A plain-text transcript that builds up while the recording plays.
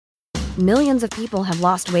Millions of people have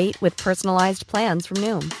lost weight with personalized plans from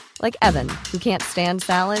Noom. Like Evan, who can't stand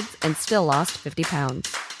salads and still lost 50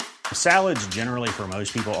 pounds. Salads generally for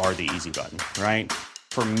most people are the easy button, right?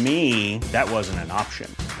 For me, that wasn't an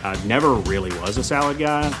option. I never really was a salad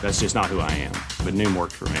guy. That's just not who I am. But Noom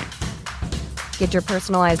worked for me. Get your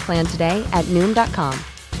personalized plan today at Noom.com.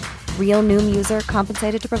 Real Noom user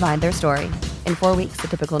compensated to provide their story. In 4 weeks, the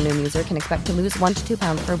typical Noom user can expect to lose 1 to 2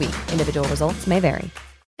 pounds per week. Individual results may vary.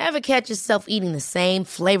 Ever catch yourself eating the same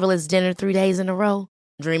flavorless dinner 3 days in a row?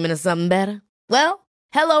 Dreaming of something better? Well,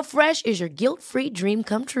 HelloFresh is your guilt-free dream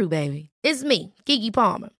come true, baby. It's me, Keke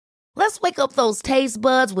Palmer. Let's wake up those taste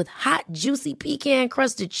buds with hot, juicy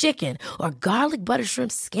pecan-crusted chicken or garlic butter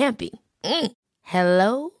shrimp scampi.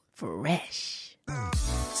 Hello Fresh.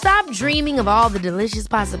 Stop dreaming of all the delicious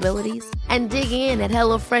possibilities and dig in at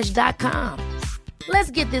HelloFresh.com. Let's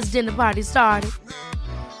get this dinner party started.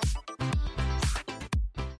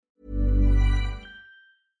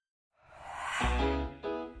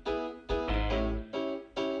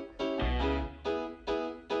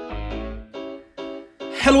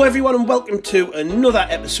 Hello everyone and welcome to another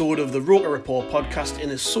episode of the Roker Report podcast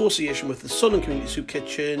in association with the Sunderland Community Soup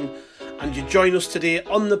Kitchen, and you join us today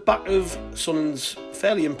on the back of Sunderland's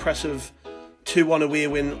fairly impressive 2-1 away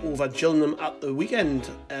win over Gillingham at the weekend.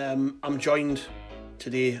 I'm joined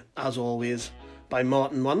today, as always, by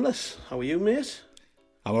Martin Wanless. How are you, mate?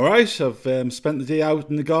 I'm alright. I've spent the day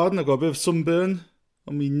out in the garden. I've got a bit of sunburn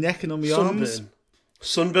on my neck and on my arms.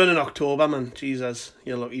 Sunburn in October, man. Jesus,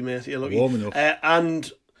 you're lucky, mate. You're lucky. Warm enough.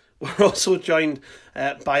 And we're also joined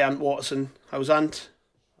by Ant Watterson. How's Ant?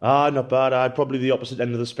 Not bad. I'm probably the opposite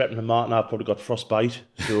end of the spectrum to Martin. I've probably got frostbite.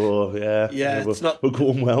 So, yeah, we're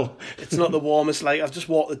going well. It's not the warmest. Like, I've just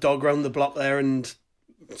walked the dog around the block there and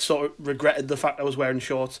sort of regretted the fact I was wearing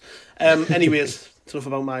shorts. Anyways, it's enough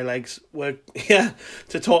about my legs. We're here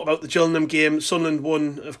to talk about the Gillingham game. Sunderland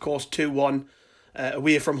won, of course, 2-1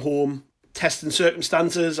 away from home. Testing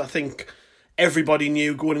circumstances. I think everybody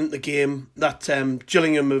knew going into the game that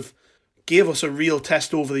Gillingham have gave us a real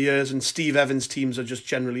test over the years, and Steve Evans' teams are just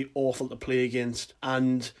generally awful to play against.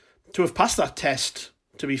 And to have passed that test,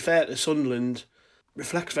 to be fair to Sunderland,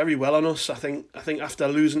 reflects very well on us. I think after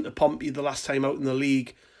losing to Pompey the last time out in the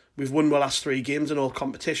league, we've won the last 3 games in all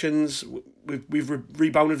competitions. We've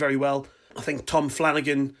rebounded very well. I think Tom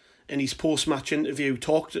Flanagan, in his post-match interview,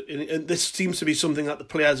 talked, and this seems to be something that the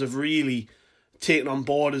players have really taken on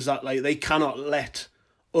board, is that like they cannot let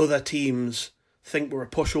other teams think we're a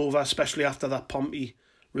pushover, especially after that Pompey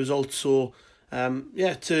result. So,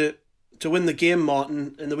 to win the game,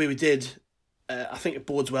 Martin, in the way we did, I think it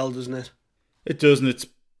bodes well, doesn't it? It does, and it's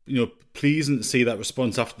pleasing to see that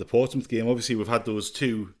response after the Portsmouth game. Obviously, we've had those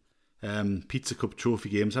 2 Pizza Cup trophy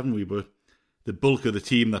games, haven't we? But the bulk of the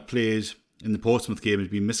team that plays in the Portsmouth game has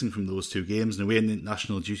been missing from those 2 games and away in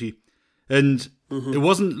international duty. And it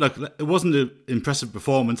wasn't an impressive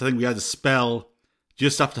performance. I think we had a spell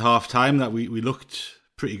just after half time that we looked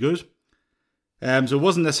pretty good. So it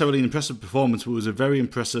wasn't necessarily an impressive performance, but it was a very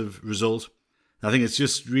impressive result. I think it's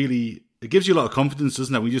just really, it gives you a lot of confidence,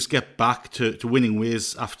 doesn't it? We just get back to winning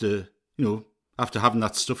ways after having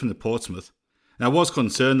that stuff in the Portsmouth. And I was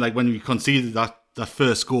concerned, like when we conceded that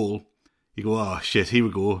first goal, you go, oh shit, here we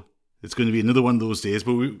go. It's going to be another one of those days.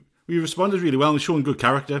 But we responded really well and showing good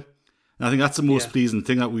character. And I think that's the most pleasing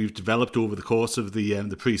thing that we've developed over the course of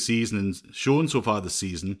the pre-season and shown so far this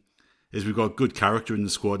season, is we've got good character in the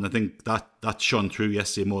squad. And I think that shone through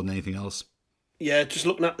yesterday more than anything else. Yeah, just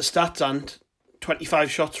looking at the stats, and 25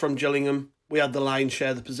 shots from Gillingham. We had the lion's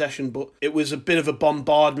share of the possession, but it was a bit of a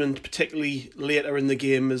bombardment, particularly later in the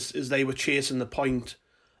game as they were chasing the point.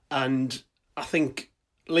 And I think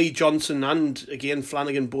Lee Johnson and, again,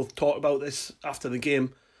 Flanagan both talked about this after the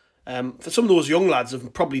game. For some of those young lads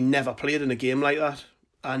have probably never played in a game like that,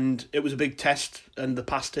 and it was a big test, and they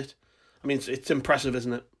passed it. I mean, it's impressive,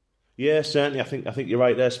 isn't it? Yeah, certainly. I think you're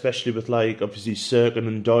right there, especially with obviously Serkin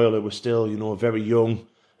and Doyle, who were still very young,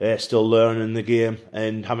 still learning the game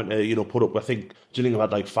and having to put up. I think Gillingham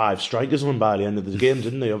had 5 strikers on by the end of the game,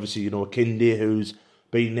 didn't they? Obviously, Kinde, who's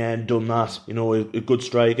been there and done that. A good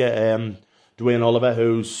striker. Dwayne Oliver,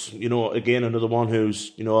 who's, again, another one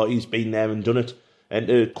who's, he's been there and done it. And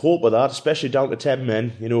to cope with that, especially down to 10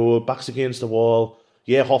 men, backs against the wall.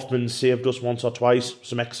 Yeah, Hoffman saved us once or twice,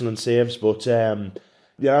 some excellent saves, but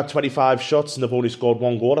 25 shots and they've only scored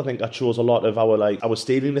 1 goal. I think that shows a lot of our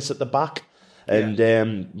steeliness at the back.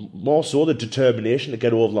 And more so the determination to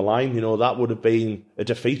get over the line. That would have been a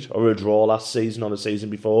defeat or a draw last season or the season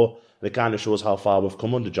before. And it kind of shows how far we've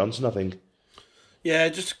come under Johnson, I think. Yeah,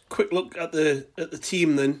 just a quick look at the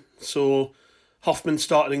team then. So Hoffman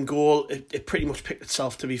started in goal, it pretty much picked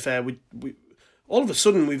itself, to be fair. We all of a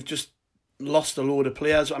sudden, we've just lost a load of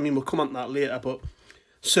players. I mean, we'll come on to that later, but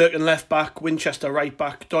Cirkin left back, Winchester right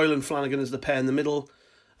back, Doyle and Flanagan as the pair in the middle,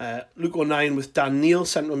 Luke O'Nien with Dan Neil,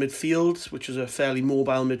 central midfield, which is a fairly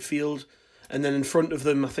mobile midfield. And then in front of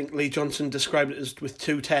them, I think Lee Johnson described it as with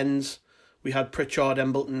 2 10s. We had Pritchard,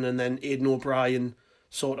 Embleton, and then Aidan O'Brien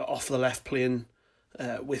sort of off the left playing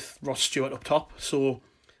with Ross Stewart up top. So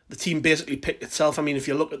the team basically picked itself. I mean, if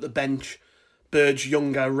you look at the bench, Burge,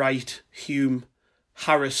 Younger, Wright, Hume,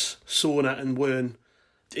 Harris, Sona and Wern.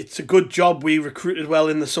 It's a good job we recruited well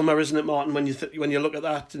in the summer, isn't it, Martin, when you look at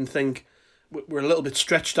that and think we're a little bit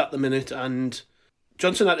stretched at the minute, and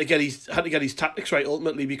Johnson had to get his tactics right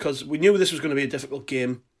ultimately, because we knew this was going to be a difficult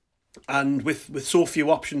game, and with so few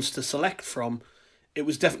options to select from, it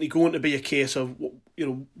was definitely going to be a case of, you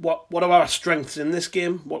know, what are our strengths in this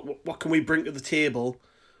game? What can we bring to the table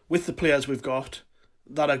with the players we've got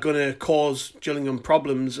that are going to cause Gillingham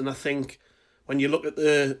problems? And I think when you look at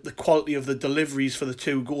the quality of the deliveries for the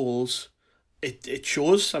 2 goals, it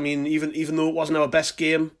shows. I mean, even though it wasn't our best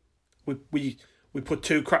game, we put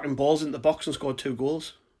 2 cracking balls in the box and scored 2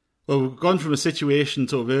 goals. Well, we've gone from a situation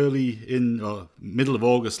sort of early in, or middle of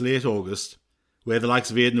August, late August, where the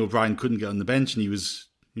likes of Aidan O'Brien couldn't get on the bench, and he was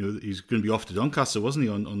going to be off to Doncaster, wasn't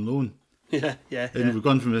he, on loan? Yeah. And we've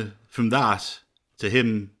gone from that to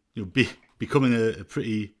him, becoming a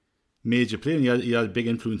pretty major player. And he had a big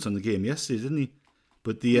influence on the game yesterday, didn't he?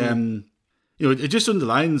 But it just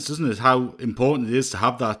underlines, doesn't it, how important it is to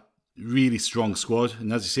have that really strong squad.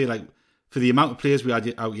 And as you say, like, for the amount of players we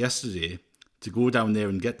had out yesterday, to go down there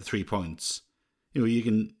and get the 3 points, you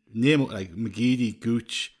can name it, like McGeady,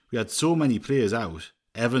 Gooch. We had so many players out.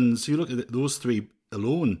 Evans, you look at those 3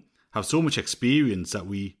 alone, have so much experience that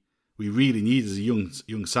we really need as a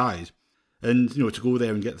young side. And, to go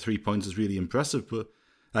there and get 3 points is really impressive. But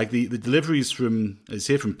like the deliveries from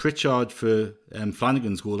Pritchard for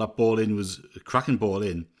Flanagan's goal, that ball in was a cracking ball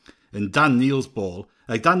in. And Dan Neil's ball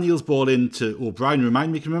in to O'Brien,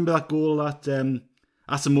 can you remember that goal that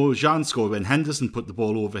Asamoah Gyan scored when Henderson put the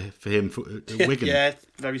ball over for him at Wigan? Yeah,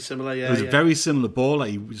 very similar, yeah. It was a very similar ball that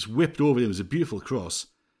he just whipped over. It was a beautiful cross.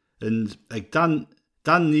 And like Dan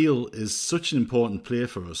Neil is such an important player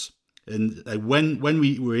for us. And like when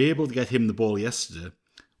we were able to get him the ball yesterday,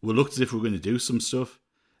 we looked as if we were going to do some stuff.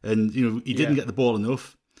 And, he didn't get the ball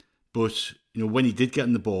enough. But, when he did get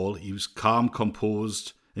in the ball, he was calm,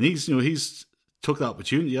 composed. And he's took that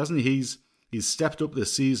opportunity, hasn't he? He's stepped up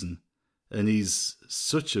this season. And he's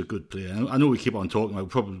such a good player. I know we keep on talking about,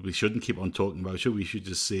 probably shouldn't keep on talking about, we should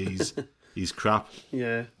just say he's crap.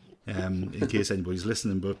 Yeah. In case anybody's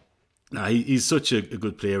listening. But he's such a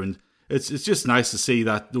good player. And it's just nice to see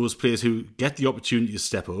that those players who get the opportunity to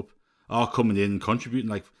step up are coming in and contributing.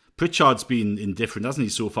 Like, Pritchard's been indifferent, hasn't he,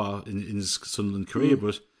 so far in his Sunderland career?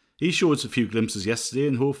 But he showed us a few glimpses yesterday,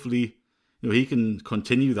 and hopefully, he can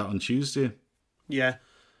continue that on Tuesday. Yeah,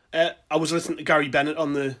 I was listening to Gary Bennett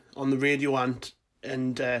on the radio, and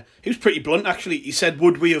he was pretty blunt actually. He said,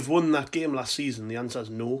 "Would we have won that game last season?" The answer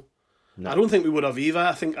is no. I don't think we would have either.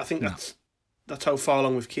 I think that's how far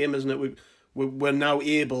along we've came, isn't it? We're now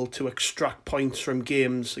able to extract points from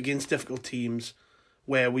games against difficult teams,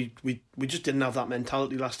 where we just didn't have that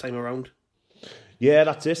mentality last time around. Yeah,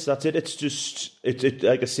 that's it. It's just, it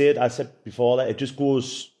like I said before, that it just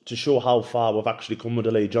goes to show how far we've actually come with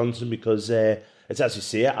Lee Johnson, because it's as you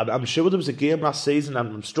say, I'm sure there was a game last season,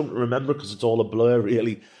 I'm struggling to remember because it's all a blur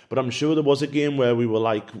really, but I'm sure there was a game where we were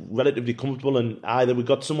like relatively comfortable and either we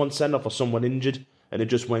got someone sent off or someone injured and it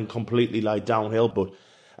just went completely like downhill. But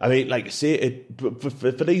I mean, like I say, for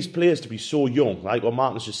these players to be so young, like what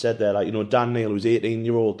Martin's just said there, like, Dan Neil, who's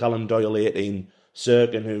 18-year-old, Callum Doyle, 18,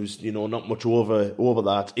 Cirkin, who's, not much over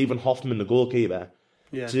that, even Hoffman, the goalkeeper,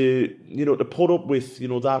 to put up with,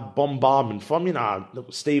 that bombardment from,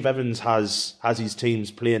 Steve Evans has his teams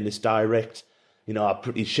playing this direct,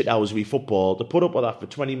 pretty shit-housey football, to put up with that for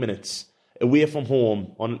 20 minutes away from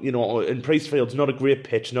home, on, in Priestfield's not a great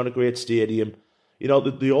pitch, not a great stadium.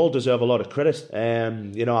 They all deserve a lot of credit.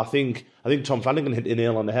 I think Tom Flanagan hit the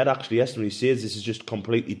nail on the head actually yesterday when he says this is just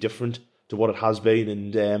completely different to what it has been.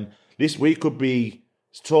 And this week could be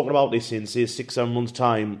talking about this in, say, 6-7 months'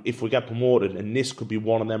 time if we get promoted, and this could be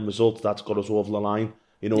one of them results that's got us over the line.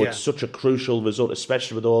 It's such a crucial result,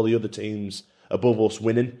 especially with all the other teams above us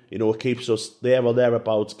winning. It keeps us there or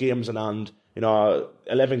thereabouts, games in hand.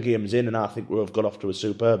 11 games in, and I think we've got off to a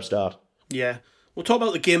superb start. Yeah. We'll talk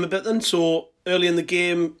about the game a bit then. So, early in the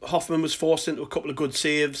game, Hoffman was forced into a couple of good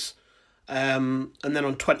saves. And then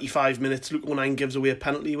on 25 minutes, Luke O'Nien gives away a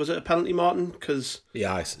penalty. Was it a penalty, Martin? Because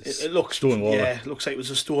it looks Stonewaller. Yeah, it looks like it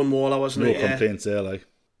was a Stonewaller, wasn't No it? complaints there, like.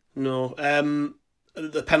 No.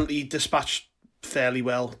 The penalty dispatched fairly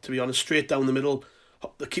well, to be honest. Straight down the middle.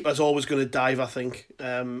 The keeper's always going to dive, I think.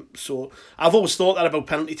 So I've always thought that about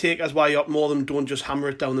penalty takers, why more of them don't just hammer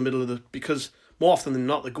it down the middle of because more often than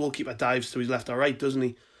not, the goalkeeper dives to his left or right, doesn't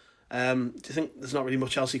he? Do you think there's not really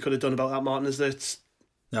much else he could have done about that, Martin? Is there?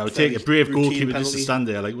 No, it would take a brave goalkeeper penalty. just to stand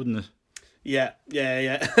there, like, wouldn't it? Yeah.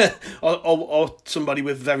 or somebody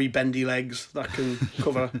with very bendy legs that can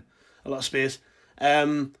cover a lot of space.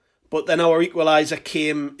 But then our equaliser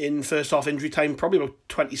came in first half injury time, probably about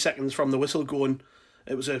 20 seconds from the whistle going.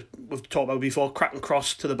 It was we've talked about before, cracking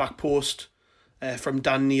cross to the back post from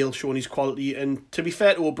Dan Neil, showing his quality. And to be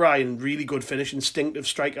fair to O'Brien, really good finish, instinctive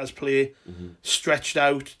strikers play, stretched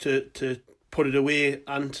out to put it away.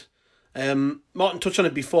 And Martin touched on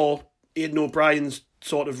it before, Aidan O'Brien's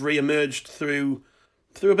sort of re-emerged through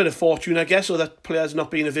a bit of fortune, I guess, or that players not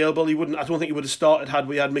being available. I don't think he would have started had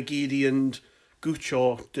we had McGeady and Gooch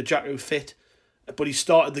or Dejacko fit. But he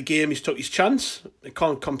started the game, he's took his chance. You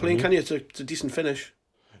can't complain, can you? It's a decent finish.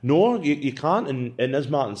 No, you can't. And as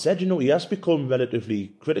Martin said, he has become relatively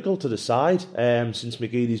critical to the side since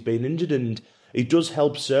McGeady's been injured. And he does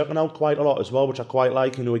help Cirkin out quite a lot as well, which I quite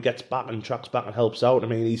like. He gets back and tracks back and helps out. I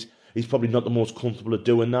mean, he's probably not the most comfortable at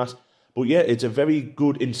doing that. But yeah, it's a very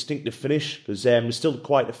good instinctive finish because there's still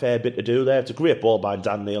quite a fair bit to do there. It's a great ball by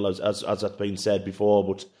Dan Neil, as has been said before.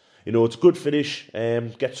 But it's a good finish.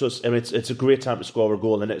 Gets us, and it's a great time to score a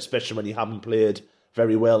goal, and especially when you haven't played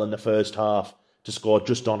very well in the first half, to score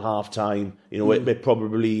just on half time. It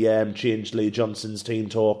probably changed Lee Johnson's team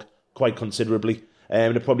talk quite considerably.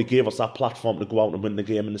 And it probably gave us that platform to go out and win the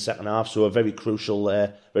game in the second half. So a very crucial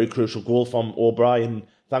goal from O'Brien.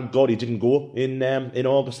 Thank God he didn't go in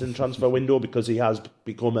August in the transfer window, because he has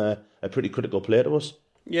become a pretty critical player to us.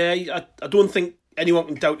 Yeah, I don't think anyone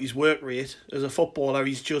can doubt his work rate as a footballer.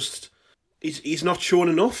 He's not shown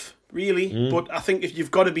enough, really. But I think if you've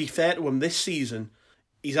got to be fair to him this season,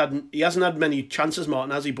 he hasn't had many chances,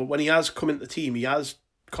 Martin, has he? But when he has come into the team, he has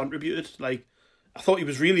contributed. Like, I thought he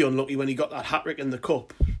was really unlucky when he got that hat-trick in the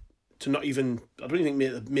cup to not even, I don't even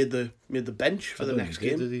think made the bench for the next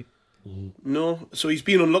game. Did he? No, so he's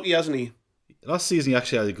been unlucky, hasn't he? Last season he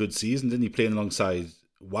actually had a good season, didn't he, playing alongside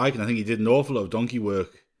Wyke? And I think he did an awful lot of donkey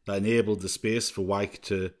work that enabled the space for Wyke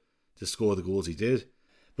to score the goals he did.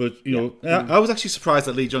 But, I was actually surprised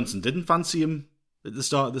that Lee Johnson didn't fancy him at the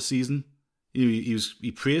start of the season.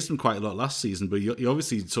 He praised him quite a lot last season, but he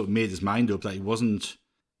obviously sort of made his mind up that he wasn't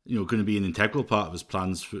going to be an integral part of his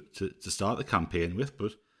plans to start the campaign with.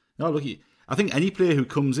 But no, look, I think any player who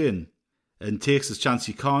comes in and takes his chance,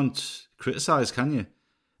 you can't criticise, can you?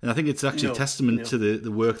 And I think it's actually a testament to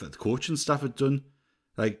the work that the coaching staff had done.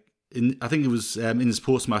 Like, I think it was in his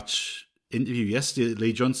post-match interview yesterday,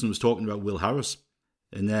 Lee Johnson was talking about Will Harris.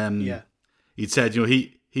 And he'd said,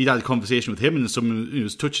 he'd had a conversation with him, and someone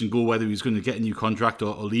was touch and go whether he was going to get a new contract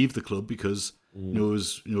or leave the club, because it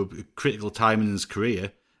was a critical time in his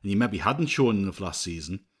career, and he maybe hadn't shown enough last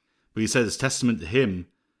season. But he said it's testament to him,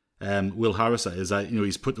 Will Harris, that is, that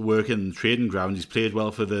he's put the work in the training ground. He's played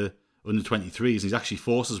well for the under-23s, and he's actually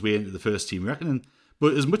forced his way into the first team reckoning.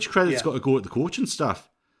 But as much credit's got to go at the coaching staff.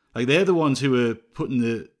 Like, they're the ones who are putting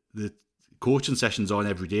the coaching sessions on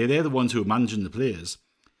every day. They're the ones who are managing the players.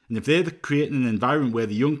 And if they're creating an environment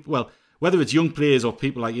where whether it's young players or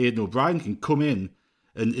people like Aidan O'Brien can come in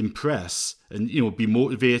and impress and, be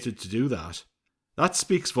motivated to do that, that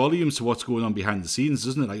speaks volumes to what's going on behind the scenes,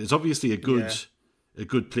 doesn't it? Like, it's obviously a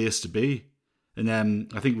good place to be.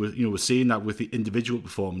 And I think we're seeing that with the individual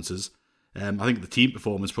performances. I think the team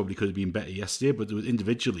performance probably could have been better yesterday, but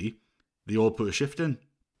individually, they all put a shift in.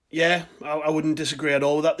 Yeah, I wouldn't disagree at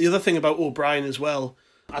all with that. The other thing about O'Brien as well,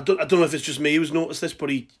 I don't know if it's just me who's noticed this, but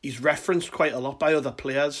he's referenced quite a lot by other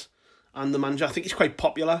players and the manager. I think he's quite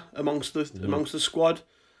popular amongst the squad,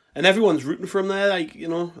 and everyone's rooting for him there. Like,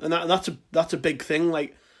 and that's a big thing.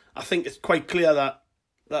 Like, I think it's quite clear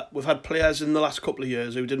that we've had players in the last couple of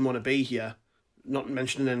years who didn't want to be here, not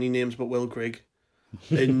mentioning any names, but Will Grigg,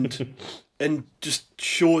 and just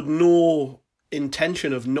showed no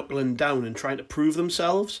intention of knuckling down and trying to prove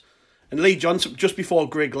themselves. And Lee Johnson, just before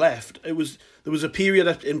Grigg left, there was a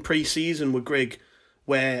period in pre-season with Grigg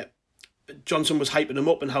where Johnson was hyping him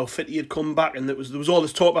up and how fit he had come back, and there was all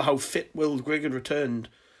this talk about how fit Will Grigg had returned,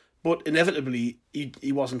 but inevitably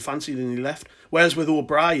he wasn't fancied and he left. Whereas with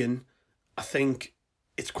O'Brien, I think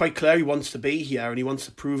it's quite clear he wants to be here and he wants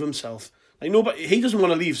to prove himself. Like, he doesn't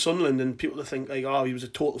want to leave Sunderland and people to think like, oh, he was a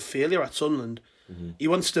total failure at Sunderland. Mm-hmm. He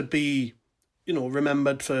wants to be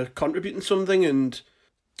remembered for contributing something. And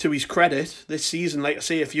to his credit, this season, like I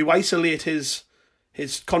say, if you isolate his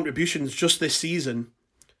contributions just this season,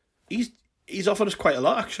 he's offered us quite a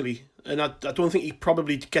lot, actually. And I don't think he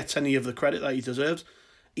probably gets any of the credit that he deserves.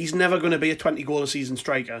 He's never going to be a 20-goal-a-season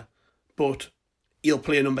striker, but he'll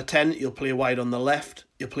play a number 10, he'll play wide on the left,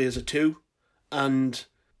 he'll play as a 2, and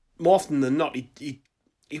more often than not, he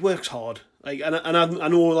works hard. Like, and I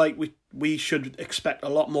know, like, we should expect a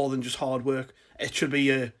lot more than just hard work. It should be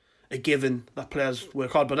a given that players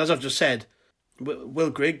work hard. But as I've just said, Will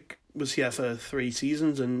Grigg was here for 3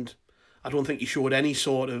 seasons, and I don't think he showed any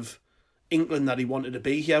sort of inkling that he wanted to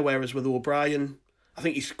be here. Whereas with O'Brien, I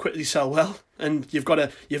think he's quickly sell well, and you've got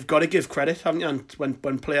to give credit, haven't you? And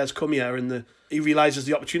when players come here and he realises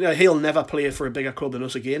the opportunity, he'll never play for a bigger club than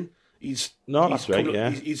us again. He's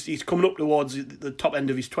coming up towards the top end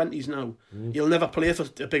of his 20s now. He'll never play for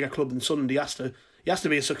a bigger club than Sunderland. He has to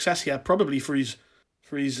be a success here, probably for his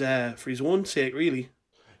own sake, really.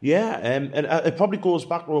 Yeah, and it probably goes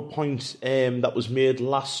back to a point that was made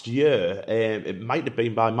last year. It might have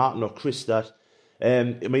been by Martin or Chris that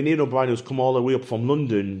Ian O'Brien, who's come all the way up from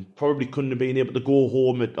London, probably couldn't have been able to go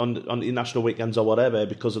home on the national weekends or whatever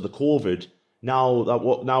because of the COVID.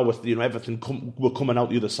 Now with everything we're coming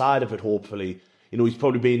out the other side of it, hopefully, he's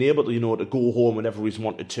probably been able to to go home whenever he's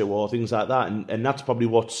wanted to or things like that, and that's probably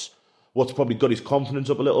what's probably got his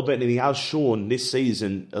confidence up a little bit, and he has shown this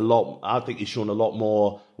season a lot. I think he's shown a lot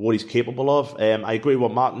more what he's capable of. I agree with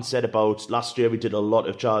what Martin said about last year. We did a lot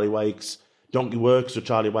of Charlie Wyke's donkey work, so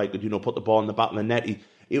Charlie Wyke could put the ball in the back of the net.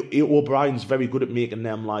 O'Brien's very good at making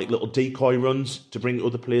them like little decoy runs to bring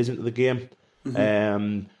other players into the game.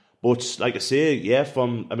 Mm-hmm. But like I say,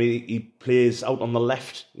 he plays out on the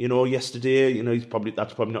left. Yesterday,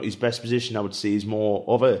 that's probably not his best position. I would say he's more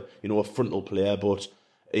of a frontal player. But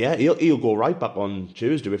yeah, he'll go right back on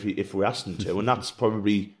Tuesday if we ask him to, and that's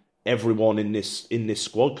probably everyone in this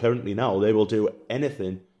squad currently now. They will do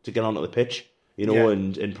anything to get onto the pitch,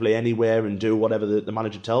 and play anywhere and do whatever the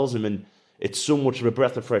manager tells them. And it's so much of a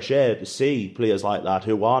breath of fresh air to see players like that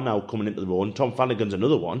who are now coming into their own. Tom Flanagan's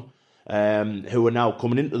another one. Who are now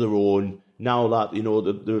coming into their own now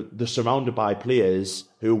that they're surrounded by players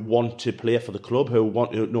who want to play for the club, who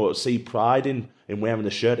want to see pride in wearing the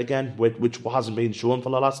shirt again, which hasn't been shown for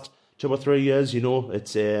the last 2 or 3 years.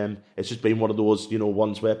 It's just been one of those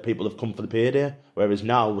ones where people have come for the payday, whereas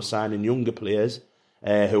now we're signing younger players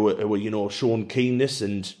who are showing keenness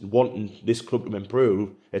and wanting this club to improve.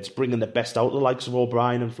 It's bringing the best out of the likes of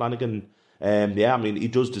O'Brien and Flanagan. He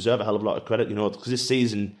does deserve a hell of a lot of credit, because this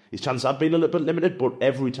season his chances have been a little bit limited, but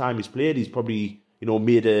every time he's played, he's probably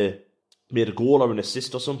made a goal or an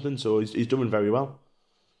assist or something. So he's doing very well.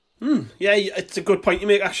 Yeah, it's a good point you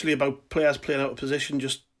make actually about players playing out of position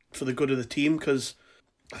just for the good of the team, because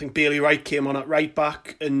I think Bailey Wright came on at right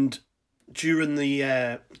back, and during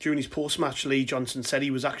his post match, Lee Johnson said he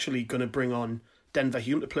was actually going to bring on Denver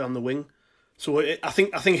Hume to play on the wing. So I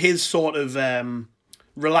think his sort of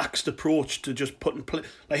relaxed approach to just putting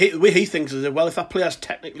the way he thinks is that, well, if that player's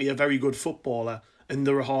technically a very good footballer and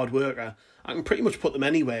they're a hard worker, I can pretty much put them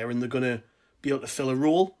anywhere and they're going to be able to fill a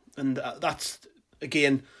role. And that's,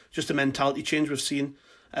 again, just a mentality change we've seen.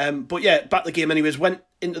 But yeah, back the game anyways, went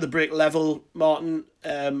into the break level, Martin,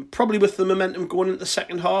 probably with the momentum going into the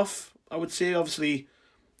second half, I would say. Obviously,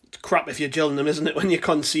 it's crap if you're Gillingham, isn't it, when you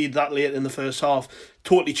concede that late in the first half.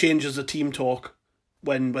 Totally changes the team talk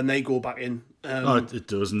when they go back in. It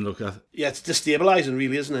doesn't look at. Yeah, it's destabilising,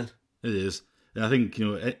 really, isn't it? It is. And I think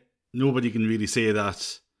nobody can really say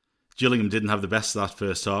that Gillingham didn't have the best of that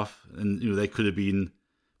first half, and they could have been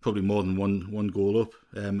probably more than one goal up,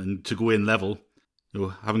 and to go in level,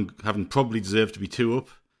 having probably deserved to be 2 up,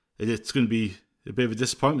 it's going to be a bit of a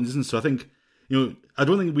disappointment, isn't it? So I think I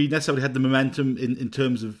don't think we necessarily had the momentum in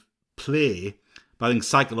terms of play, but I think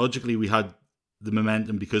psychologically we had the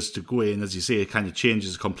momentum, because to go in, as you say, it kind of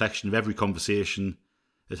changes the complexion of every conversation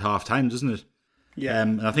at half time, doesn't it? Yeah.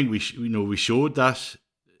 And I think we showed that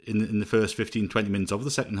in the first 15-20 minutes of the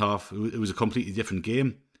second half. It was a completely different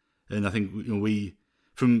game, and I think we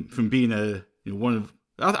from being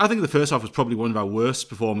I think the first half was probably one of our worst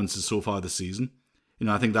performances so far this season.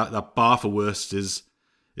 I think that bar for worst is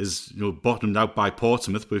bottomed out by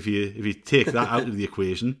Portsmouth, but if you take that out of the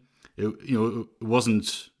equation,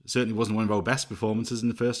 it certainly wasn't one of our best performances in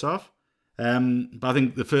the first half. But I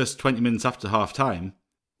think the first 20 minutes after half time,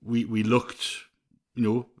 we looked,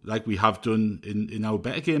 like we have done in our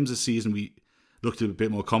better games this season. We looked a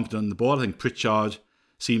bit more confident on the ball. I think Pritchard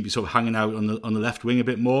seemed to be sort of hanging out on the left wing a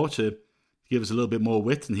bit more to give us a little bit more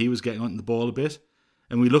width, and he was getting onto the ball a bit.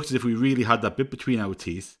 And we looked as if we really had that bit between our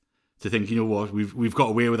teeth to think, you know what, we've got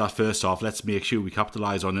away with that first half. Let's make sure we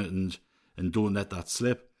capitalise on it and don't let that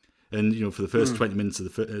slip. And for the first 20 minutes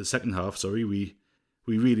of the second half, we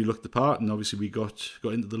really looked the part, and obviously we got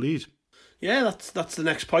into the lead. Yeah, that's the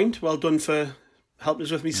next point. Well done for helping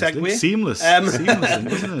us with me segue. Seamless, wasn't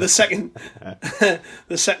it?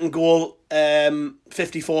 The second goal,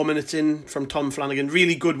 54 minutes in from Tom Flanagan.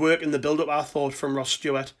 Really good work in the build-up, I thought, from Ross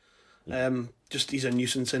Stewart. Just he's a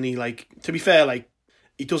nuisance, and to be fair,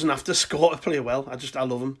 he doesn't have to score to play well. I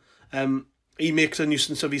love him. He makes a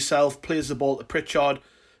nuisance of himself, plays the ball to Pritchard,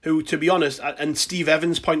 who, to be honest, and Steve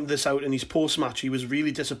Evans pointed this out in his post-match, he was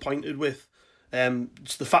really disappointed with.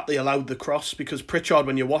 It's the fact they allowed the cross, because Pritchard,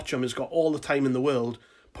 when you watch him, has got all the time in the world,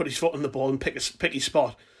 put his foot on the ball and pick his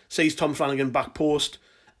spot, sees Tom Flanagan back post,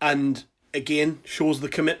 and again shows the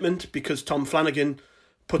commitment, because Tom Flanagan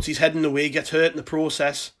puts his head in the way, gets hurt in the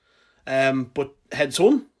process, but heads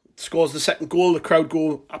home, scores the second goal. The crowd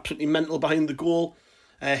go absolutely mental behind the goal.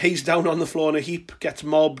 He's down on the floor in a heap, gets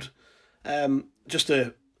mobbed. Just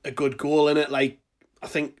a good goal in it. I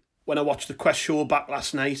think when I watched the Quest show back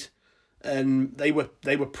last night, and they were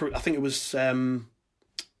I think it was Ian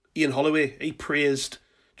Holloway, he praised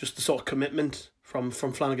just the sort of commitment from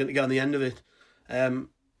Flanagan to get on the end of it.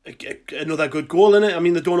 Another good goal in it. I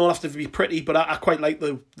mean, they don't all have to be pretty, but I quite like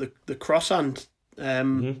the crosshand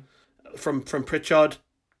from Pritchard.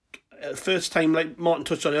 First time, like Martin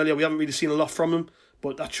touched on earlier, we haven't really seen a lot from him,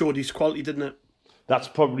 but that showed his quality, didn't it? That's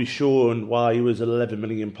probably shown why he was an £11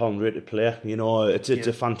 million rated player. It's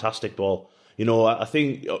a fantastic ball. I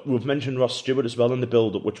think we've mentioned Ross Stewart as well in the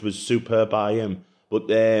build-up, which was superb by him. But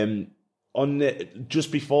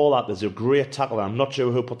just before that, there's a great tackle. I'm not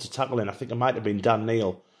sure who puts a tackle in. I think it might have been Dan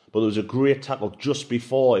Neil. But there was a great tackle just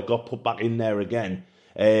before it got put back in there again,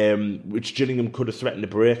 which Gillingham could have threatened to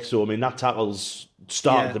break. So, I mean, that tackle's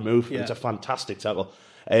started to move. Yeah. It's a fantastic tackle.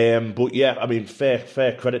 But yeah, I mean,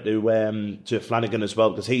 fair credit to Flanagan as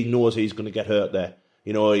well, because he knows he's going to get hurt there.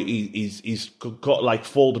 He's got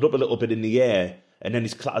folded up a little bit in the air, and then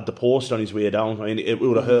he's clattered the post on his way down. I mean, it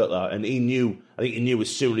would have hurt that, and I think he knew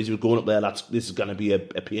as soon as he was going up there this is going to be a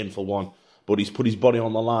painful one. But he's put his body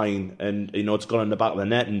on the line, and it's gone in the back of the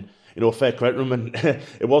net, and fair credit to him. And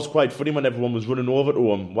it was quite funny when everyone was running over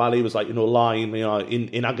to him while he was lying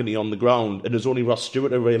in agony on the ground, and there's only Ross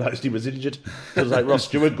Stewart who realised he was injured. It was like Ross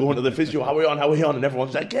Stewart going to the physio, how are we on, and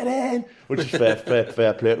everyone's like, get in, which is fair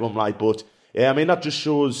play to him. But yeah, I mean, that just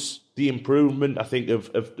shows the improvement, I think,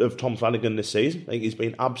 of Tom Flanagan this season. I think he's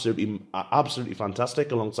been absolutely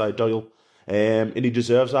fantastic alongside Doyle, and he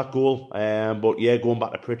deserves that goal. But yeah, going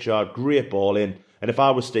back to Pritchard, great ball in. And if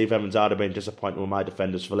I was Steve Evans, I'd have been disappointed with my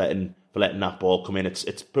defenders for letting that ball come in.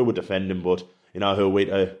 It's poor defending, but who are we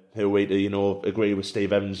to agree with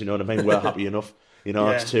Steve Evans? You know what I mean? We're happy enough. It's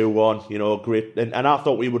 2-1. Great. And I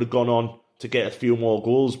thought we would have gone on to get a few more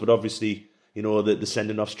goals, but obviously, the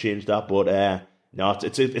sending offs changed that. But no,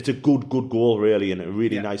 it's a good goal really, and a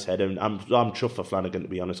really nice header. And I'm chuffed for Flanagan, to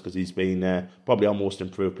be honest, because he's been probably our most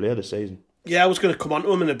improved player this season. Yeah, I was going to come on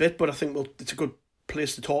to him in a bit, but I think it's a good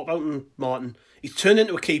place to talk about him, Martin. He's turned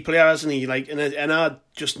into a key player, hasn't he? And I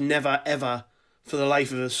just never ever, for the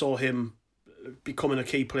life of us, saw him becoming a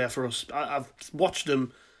key player for us. I've watched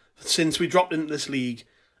him since we dropped into this league,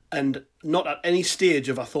 and not at any stage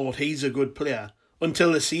have I thought he's a good player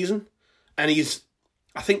until this season. And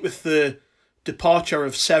I think with the departure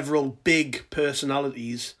of several big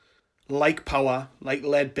personalities like Power, like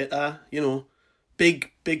Leadbitter,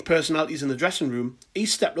 big personalities in the dressing room,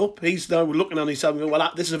 he's stepped up. He's now looking on himself and going,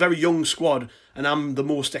 well, this is a very young squad, and I'm the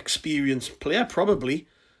most experienced player, probably,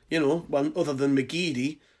 other than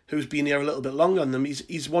McGeady, who's been here a little bit longer than them.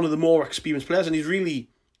 He's one of the more experienced players, and he's really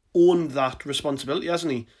owned that responsibility,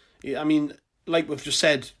 hasn't he? I mean, like we've just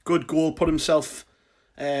said, good goal, put himself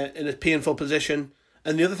in a painful position.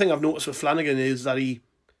 And the other thing I've noticed with Flanagan is that he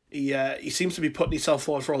seems to be putting himself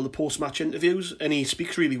forward for all the post-match interviews, and he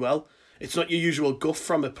speaks really well. It's not your usual guff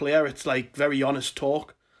from a player. It's very honest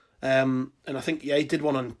talk. And I think he did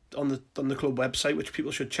one on the club website, which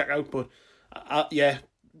people should check out. But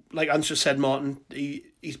like Ants just said, Martin,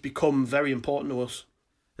 he's become very important to us.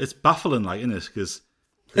 It's baffling, isn't it? Because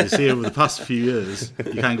you see over the past few years,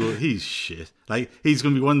 you can't go, he's shit. He's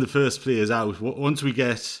going to be one of the first players out. Once we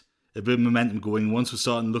get a bit of momentum going, once we're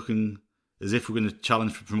starting looking as if we're going to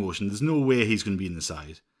challenge for promotion, there's no way he's going to be in the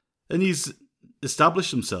side. And he's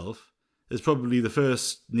established himself as probably the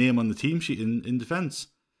first name on the team sheet in defence.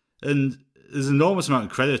 And there's an enormous amount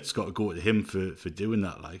of credit's got to go to him for doing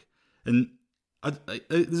that. And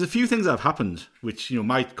there's a few things that have happened which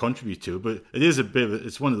might contribute to it, but it is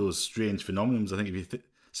it's one of those strange phenomenons. I think if you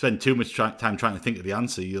spend too much time trying to think of the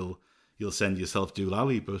answer, you'll send yourself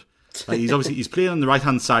doolally. But Like he's playing on the right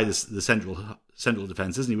hand side of the central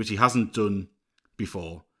defence, isn't he? Which he hasn't done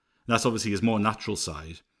before. And that's obviously his more natural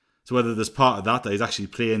side. So whether there's part of that he's actually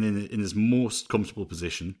playing in his most comfortable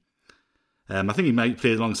position. I think he might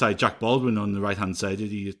play alongside Jack Baldwin on the right hand side,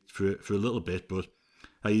 did he, for a little bit, but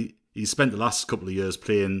he's spent the last couple of years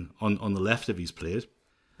playing on the left if he's played.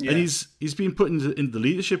 Yeah. And he's been put into the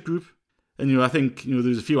leadership group. And I think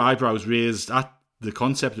there's a few eyebrows raised at the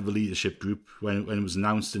concept of a leadership group when it was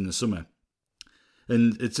announced in the summer.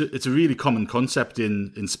 And it's a really common concept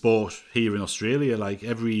in sport here in Australia. Like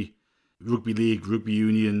every rugby league, rugby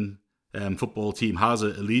union, football team has a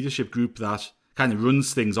leadership group that kind of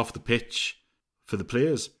runs things off the pitch for the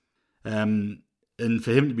players. And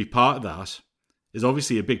for him to be part of that is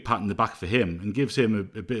obviously a big pat in the back for him and gives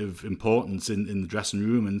him a bit of importance in the dressing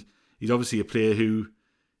room. And he's obviously a player who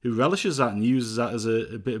relishes that and uses that as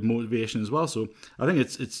a bit of motivation as well. So I think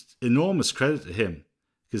it's enormous credit to him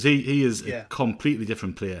because he is a completely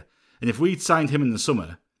different player. And if we'd signed him in the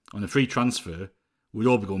summer on a free transfer, we'd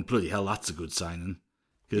all be going, bloody hell, that's a good signing.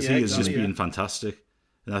 Because he has just been fantastic.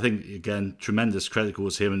 And I think, again, tremendous credit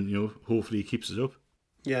goes to him and, hopefully he keeps it up.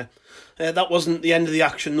 Yeah. That wasn't the end of the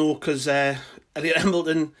action, though, because Elliot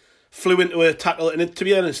Embleton flew into a tackle. And to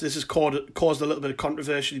be honest, this has caused a little bit of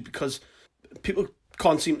controversy because people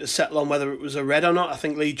can't seem to settle on whether it was a red or not. I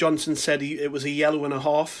think Lee Johnson said it was a yellow and a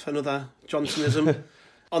half, another Johnsonism.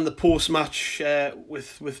 On the post-match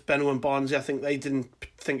with Benno and Barnsley, I think they didn't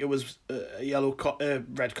think it was a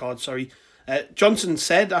red card, sorry. Johnson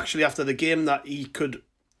said, actually, after the game that he could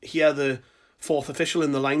hear the fourth official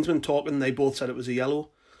and the linesman talking. They both said it was a yellow.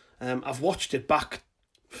 I've watched it back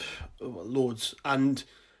loads, and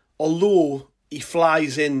although he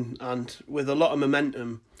flies in and with a lot of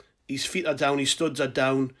momentum, his feet are down, his studs are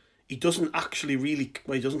down, he doesn't actually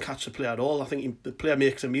he doesn't catch the player at all. I think the player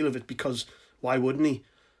makes a meal of it because why wouldn't he?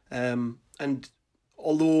 And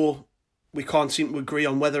although we can't seem to agree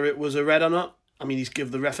on whether it was a red or not, I mean, he's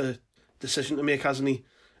given the ref a decision to make, hasn't he?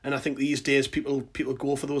 And I think these days people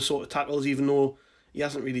go for those sort of tackles even though he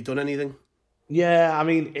hasn't really done anything. Yeah, I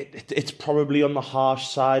mean, it's probably on the harsh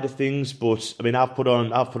side of things, but I mean, I've put on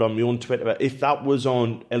my own Twitter, if that was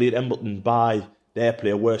on Elliot Embleton by their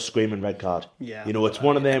player, we're screaming red card. Yeah, it's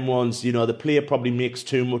one of them ones, the player probably makes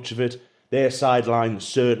too much of it. Their sideline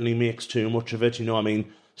certainly makes too much of it. I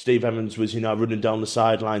mean, Steve Evans was, running down the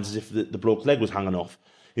sidelines as if the bloke's leg was hanging off.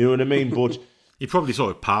 You know what I mean? But he probably saw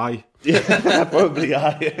a pie. Yeah, probably.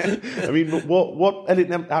 I mean, what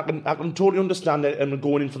Elliot, I can totally understand it and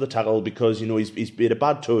going in for the tackle because he's made a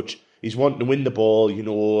bad touch. He's wanting to win the ball.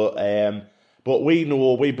 But we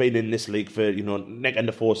know we've been in this league for neck end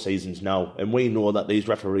of 4 seasons now, and we know that these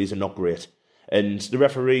referees are not great. And the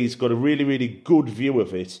referee's got a really, really good view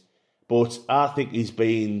of it, but I think he's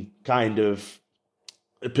been kind of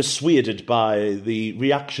persuaded by the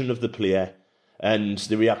reaction of the player and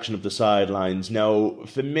the reaction of the sidelines. Now,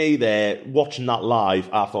 for me there, watching that live,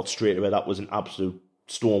 I thought straight away that was an absolute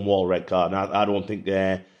stonewall red card. And I don't think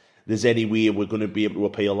there's any way we're going to be able to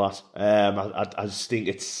appeal that. I just think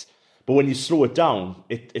it's... But when you slow it down,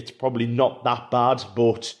 it's probably not that bad.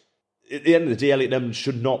 But at the end of the day, Elliot Embleton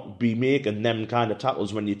should not be making them kind of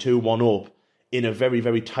tackles when you're 2-1 up in a very,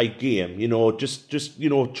 very tight game. Just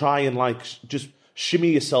try and just shimmy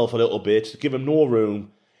yourself a little bit, give him no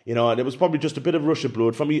room. And it was probably just a bit of rush of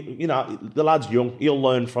blood from the lad's young, he'll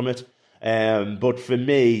learn from it. But for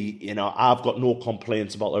me, I've got no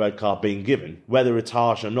complaints about the red card being given, whether it's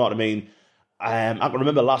harsh or not. I mean, I can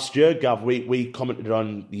remember last year, Gav, we commented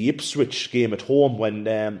on the Ipswich game at home when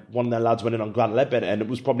one of their lads went in on Grant Ledbetter, and it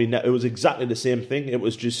was exactly the same thing. It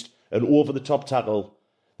was just an over-the-top tackle.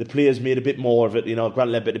 The players made a bit more of it.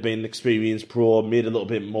 Grant Ledbetter being an experienced pro, made a little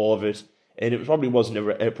bit more of it. And it probably wasn't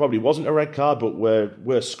a red card, but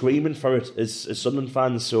we're screaming for it as Sunderland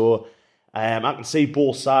fans. So I can see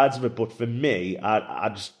both sides of it, but for me, I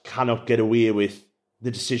just cannot get away with the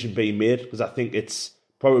decision being made because I think it's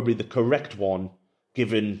probably the correct one,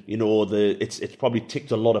 given it's probably ticked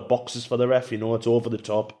a lot of boxes for the ref. It's over the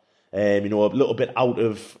top, a little bit out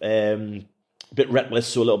of a bit reckless,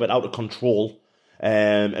 so a little bit out of control.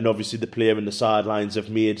 And obviously the player in the sidelines have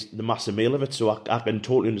made the massive meal of it, so I can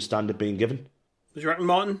totally understand it being given. Do you reckon,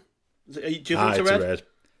 Martin? Do you think it's a red?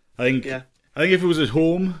 I think if it was at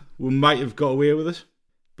home, we might have got away with it,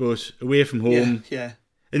 but away from home, yeah.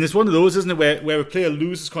 And it's one of those, isn't it, where a player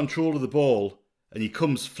loses control of the ball and he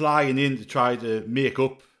comes flying in to try to make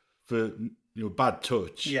up for bad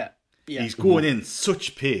touch. Yeah. He's going in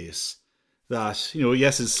such pace that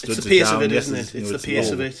yes, his studs it's the pace are down, of it, yes, isn't it? It's the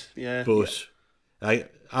pace of it. Yeah, but. I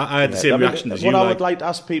had the same reaction as you. What I would like to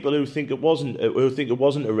ask people who think it wasn't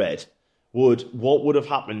a red, what would have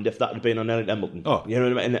happened if that had been on Elliot Embleton? Oh. You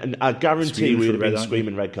know what I mean? And I guarantee Screaming we'd for have the been red,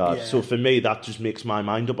 screaming red card. Yeah. So for me, that just makes my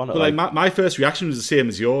mind up on it. But like my first reaction was the same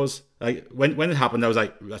as yours. Like when it happened, I was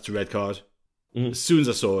like, "That's a red card." As soon as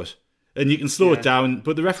I saw it, and you can slow it down,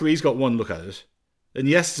 but the referee's got one look at it. And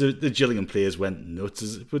yes, the Gillingham players went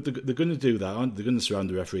nuts, but they're going to do that, aren't they? They're going to surround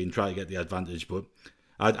the referee and try to get the advantage. But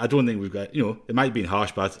I don't think we've got. It might have been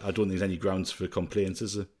harsh, but I don't think there's any grounds for complaints,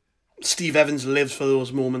 is there? Steve Evans lives for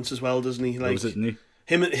those moments as well, doesn't he? Like, Didn't he?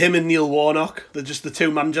 Him and Neil Warnock, they're just the two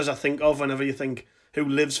managers I think of whenever you think who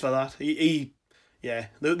lives for that. They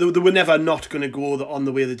were never not going to go on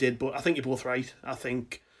the way they did, but I think you're both right. I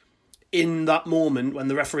think in that moment when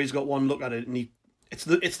the referee's got one look at it, and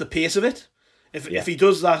it's the pace of it. If he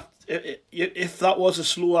does that, if that was a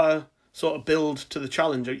slower sort of build to the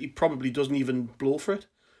challenge, he probably doesn't even blow for it.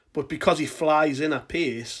 But because he flies in at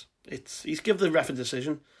pace, he's given the ref a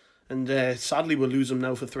decision. And sadly, we'll lose him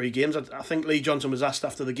now for 3 games. I think Lee Johnson was asked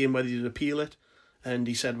after the game whether he'd appeal it. And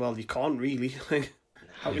he said, well, you can't really.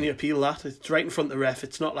 How can you appeal that? It's right in front of the ref.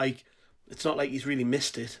 It's not like he's really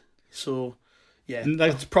missed it. So, yeah,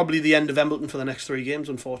 that's probably the end of Embleton for the next 3 games,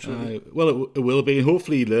 unfortunately. Well, it will be. And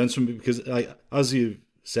hopefully he learns from it because, as you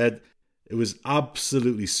said, it was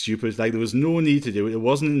absolutely stupid. Like, there was no need to do it. It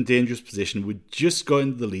wasn't in a dangerous position. We'd just got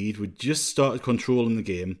into the lead. We'd just started controlling the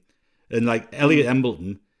game. And, Elliot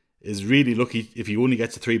Embleton is really lucky if he only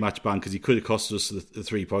gets a 3-match ban because he could have cost us the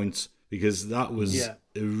 3 points because that was a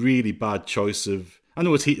really bad choice of... I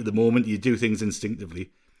know it's heat at the moment, you do things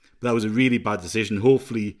instinctively, but that was a really bad decision.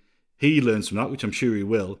 Hopefully he learns from that, which I'm sure he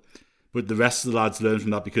will, but the rest of the lads learn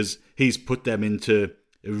from that because he's put them into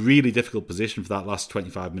a really difficult position for that last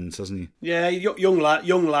 25 minutes, hasn't he? Yeah, young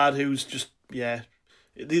lad who's just,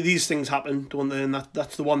 these things happen, don't they? And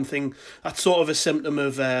that's the one thing, that's sort of a symptom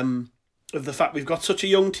of the fact we've got such a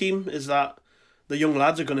young team, is that the young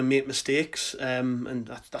lads are going to make mistakes, and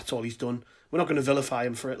that's all he's done. We're not going to vilify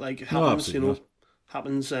him for it. Like, it happens,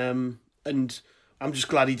 happens. And I'm just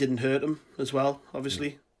glad he didn't hurt him as well,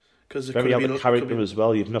 obviously. Because very out of character as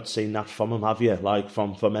well. You've not seen that from him, have you? Like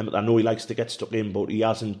from Emmett. I know he likes to get stuck in, but he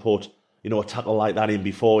hasn't put a tackle like that in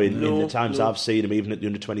before. In the times I've seen him, even at the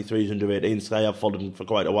under-23s, under-18s, I've followed him for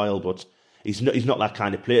quite a while, but he's not that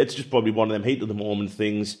kind of player. It's just probably one of them heat of the moment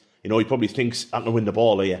things. He probably thinks I'm going to win the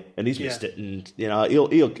ball here, and he's missed it. And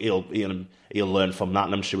he'll learn from that,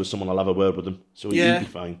 and I'm sure someone will have a word with him, so he'll be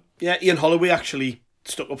fine. Yeah, Ian Holloway actually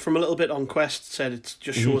stuck up for him a little bit on Quest. Said it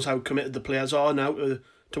just shows how committed the players are now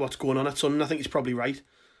to what's going on at Sunderland. I think he's probably right.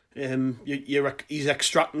 He's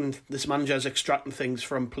extracting, this manager is extracting things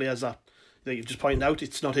from players that you've just pointed out.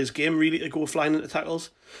 It's not his game really to go flying into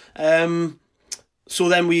tackles. So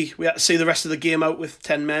then we had to see the rest of the game out with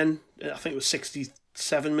 10 men. I think it was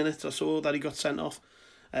 67 minutes or so that he got sent off.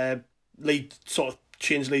 Lee sort of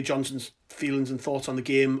changed Lee Johnson's feelings and thoughts on the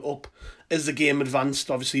game up as the game advanced.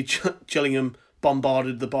 Obviously, Gillingham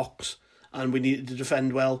bombarded the box and we needed to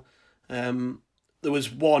defend well. There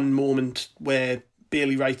was one moment where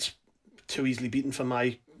Bailey Wright's too easily beaten for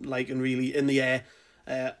my liking, really, in the air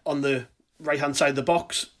on the right hand side of the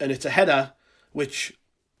box, and it's a header which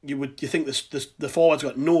you think the forward's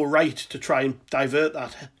got no right to try and divert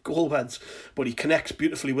that goalwards, but he connects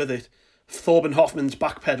beautifully with it. Thorben Hoffman's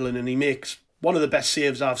backpedaling and he makes one of the best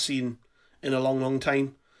saves I've seen in a long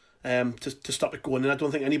time to stop it going, and I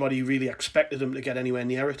don't think anybody really expected him to get anywhere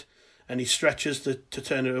near it, and he stretches to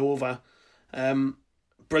turn it over.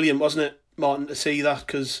 Brilliant, wasn't it, Martin, to see that?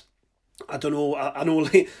 Because I don't know, I know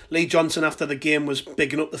Lee Johnson after the game was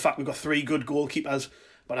bigging up the fact we've got 3 good goalkeepers,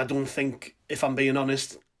 but I don't think, if I'm being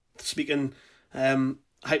honest, speaking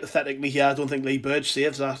hypothetically here, I don't think Lee Burge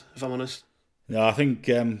saves that, if I'm honest. No, I think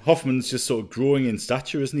Hoffman's just sort of growing in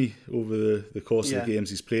stature, isn't he, over the course of the games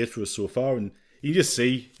he's played for us so far. And you just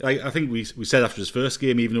see, I think we said after his first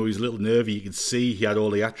game, even though he was a little nervy, you could see he had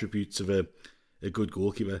all the attributes of a good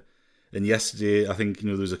goalkeeper. And yesterday, I think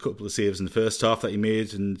there was a couple of saves in the first half that he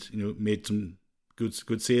made, and made some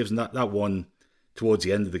good saves. And that one towards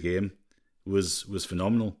the end of the game was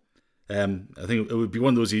phenomenal. I think it would be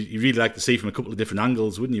one of those you really like to see from a couple of different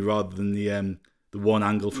angles, wouldn't you, rather than the one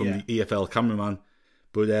angle from the EFL cameraman.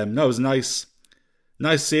 But no, it was a nice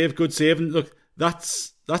save, good save. And look,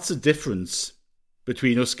 that's the difference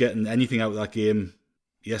between us getting anything out of that game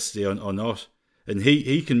yesterday or not. And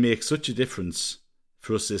he can make such a difference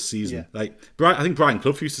for us this season. Yeah. I think Brian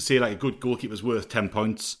Clough used to say a good goalkeeper's worth 10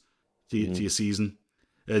 points to your season,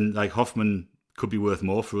 and Hoffman could be worth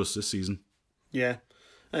more for us this season. Yeah,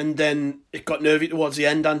 and then it got nervy towards the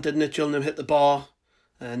end, didn't it? Gillingham hit the bar,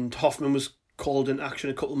 and Hoffman was called into action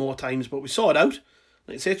a couple more times, but we saw it out.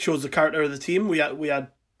 Like I say, it shows the character of the team.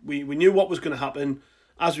 We knew what was going to happen,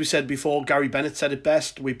 as we said before, Gary Bennett said it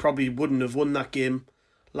best. We probably wouldn't have won that game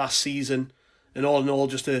last season. And all in all,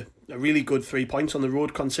 just a really good 3 points on the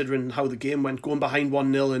road, considering how the game went. Going behind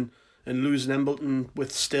 1-0 and losing Embleton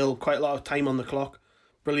with still quite a lot of time on the clock.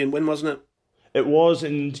 Brilliant win, wasn't it? It was,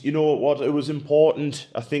 and you know what? It was important,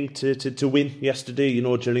 I think, to win yesterday. You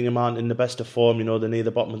know, Gillingham aren't in the best of form. You know, they're near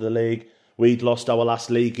the bottom of the league. We'd lost our last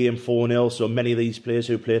league game 4-0, so many of these players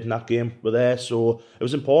who played in that game were there. So it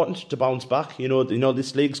was important to bounce back. You know,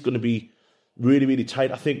 this league's going to be really, really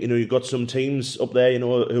tight. I think, you know, you've got some teams up there, you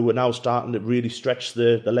know, who are now starting to really stretch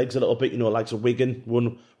the legs a little bit. You know, like Wigan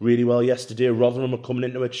won really well yesterday. Rotherham are coming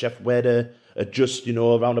into it. Sheffield Wednesday are just, you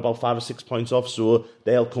know, around about 5 or 6 points off, so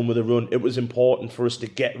they'll come with a run. It was important for us to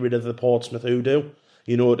get rid of the Portsmouth hoodoo,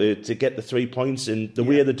 you know, to get the 3 points. And the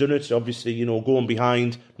way they've done it, obviously, you know, going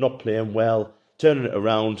behind, not playing well, turning it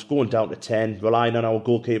around, going down to 10, relying on our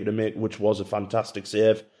goalkeeper to make, which was a fantastic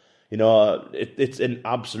save. You know, it's an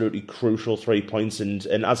absolutely crucial 3 points. And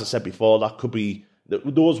as I said before, that could be,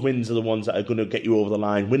 those wins are the ones that are going to get you over the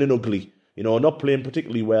line. Winning ugly, you know, not playing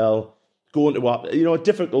particularly well, going to, you know, a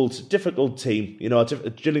difficult team. You know,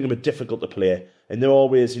 Gillingham are difficult to play. And they're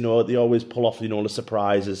always, you know, they always pull off, you know, the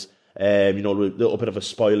surprises. You know, a little bit of a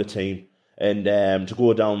spoiler team. And to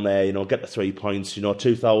go down there, you know, get the 3 points, you know,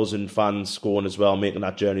 2,000 fans scoring as well, making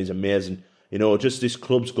that journey is amazing. You know, just this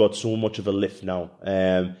club's got so much of a lift now.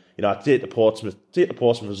 You know, I take the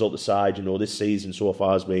Portsmouth result aside, you know, this season so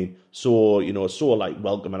far has been so, you know, so like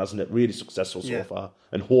welcoming, hasn't it? Really successful so far.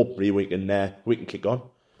 And hopefully we can kick on.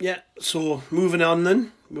 Yeah, so moving on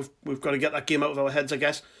then, we've got to get that game out of our heads, I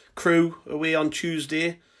guess. Crewe away on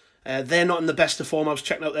Tuesday. They're not in the best of form. I was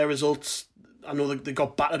checking out their results. I know they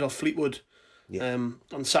got battered off Fleetwood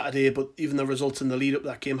on Saturday, but even the results in the lead up to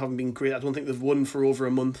that game haven't been great. I don't think they've won for over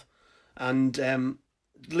a month. And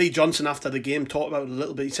Lee Johnson, after the game, talked about it a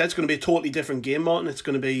little bit. He said it's going to be a totally different game, Martin. It's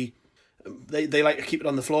going to be... They like to keep it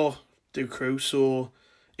on the floor, do Crewe, so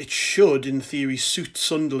it should, in theory, suit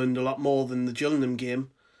Sunderland a lot more than the Gillingham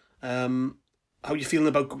game. How are you feeling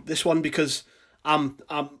about this one? Because I'm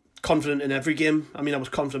confident in every game. I mean, I was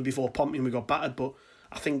confident before Pompey and we got battered, but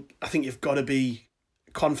I think you've got to be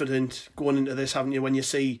confident going into this, haven't you? When you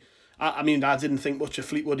see, I mean, I didn't think much of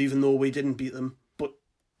Fleetwood, even though we didn't beat them, but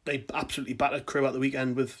they absolutely battered Crewe at the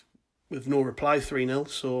weekend with no reply, 3-0.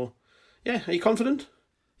 So, yeah, are you confident?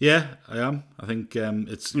 Yeah, I am. I think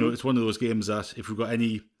it's it's one of those games that if we've got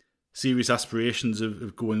any serious aspirations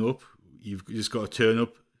of going up, you've just got to turn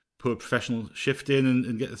up, put a professional shift in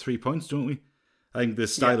and get the 3 points, don't we? I think the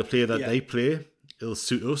style of play that they play, it'll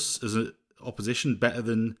suit us as an opposition better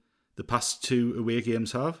than the past 2 away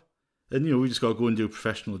games have. And, you know, we just got to go and do a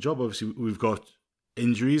professional job. Obviously, we've got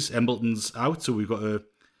injuries. Embleton's out, so we've got to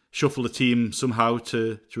shuffle the team somehow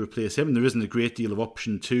to replace him. And there isn't a great deal of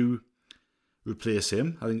option to replace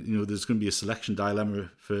him. I think, you know, there's going to be a selection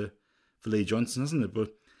dilemma for Lee Johnson, isn't it?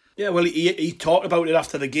 But yeah, well, he talked about it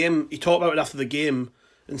after the game. He talked about it after the game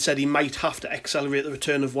and said he might have to accelerate the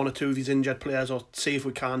return of 1 or 2 of his injured players, or see if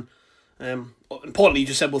we can. Importantly, he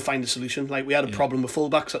just said we'll find a solution. Like, we had a problem with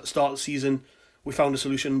fullbacks at the start of the season. We found a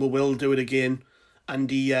solution, but we'll do it again. And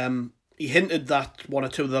he hinted that 1 or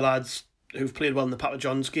 2 of the lads who've played well in the Papa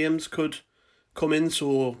John's games could come in.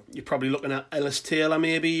 So you're probably looking at Ellis Taylor,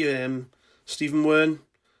 maybe, Stephen Wern,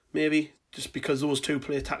 maybe, just because those 2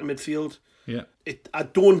 play attacking midfield. Yeah, I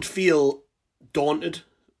don't feel daunted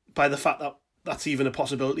by the fact that that's even a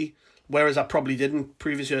possibility, whereas I probably did in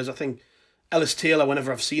previous years. I think Ellis Taylor,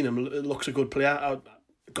 whenever I've seen him, looks a good player. I've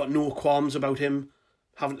got no qualms about him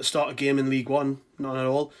having to start a game in League One, none at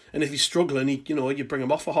all. And if he's struggling, you bring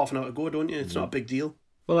him off for half an hour to go, don't you? It's not a big deal.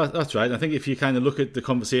 Well, that's right. I think if you kind of look at the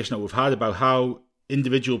conversation that we've had about how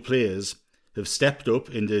individual players have stepped up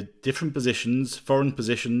into different positions, foreign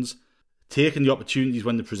positions, taken the opportunities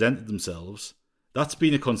when they presented themselves, that's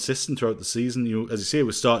been a consistent throughout the season. You know, as you say,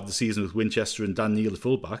 we started the season with Winchester and Dan Neil, the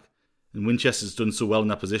fullback, and Winchester's done so well in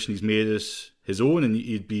that position. He's made it his own, and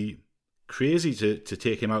you'd be crazy to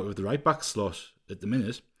take him out of the right back slot at the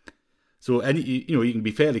minute. So you can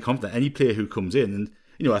be fairly confident any player who comes in, and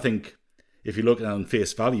you know, I think if you look at it on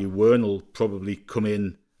face value, Wern will probably come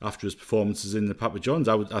in after his performances in the Papa John's.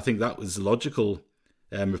 I think that was the logical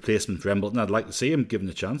replacement for Embleton. I'd like to see him given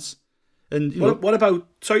a chance. And what about,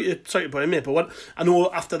 sorry to put him in, but I know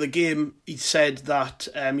after the game he said that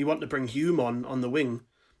he wanted to bring Hume on the wing.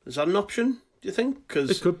 Is that an option, do you think? Cause,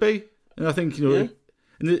 it could be. And I think, and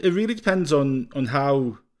it really depends on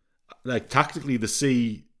how, like, tactically they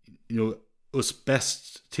see, us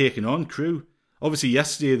best taking on Crewe. Obviously,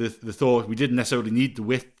 yesterday they thought we didn't necessarily need the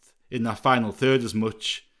width in that final third as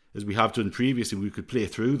much as we have done previously. We could play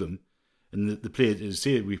through them. And the played, as you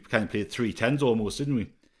say, we kind of played 3-10s almost, didn't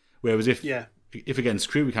we? Whereas if against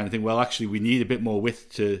Crewe, we kind of think, well, actually, we need a bit more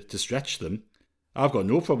width to stretch them. I've got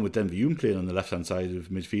no problem with Denver Hume playing on the left-hand side of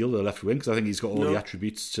midfield, or left wing, because I think he's got all the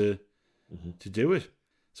attributes to do it.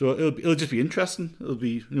 So it'll just be interesting. It'll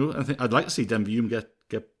be, I think I'd like to see Denver Hume get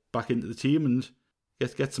back into the team and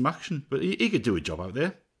get some action. But he could do a job out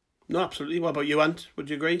there. No, absolutely. What about you, Ant? Would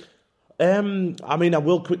you agree? I mean, I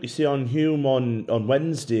will quickly say on Hume on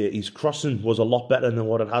Wednesday, his crossing was a lot better than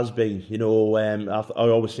what it has been. I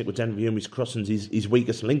always think with Denver Hume, his crossing's his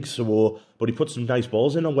weakest link. But he put some nice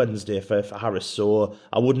balls in on Wednesday for Harris. So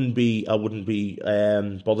I wouldn't be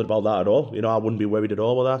bothered about that at all. I wouldn't be worried at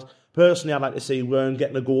all with that. Personally, I'd like to see Wern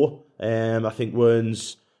getting a go. I think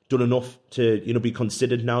Wern's done enough to be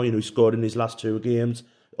considered now. He scored in his last 2 games.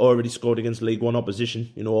 Already scored against League One opposition,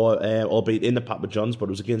 albeit in the Papa Johns, but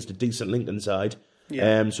it was against a decent Lincoln side.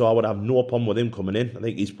 Yeah. So I would have no problem with him coming in. I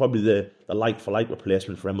think he's probably the like-for-like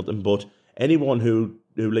replacement for Embleton, but anyone who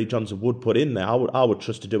Lee Johnson would put in there, I would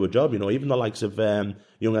trust to do a job. Even the likes of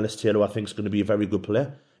young Ellis Taylor, I think is going to be a very good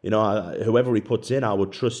player. Whoever he puts in, I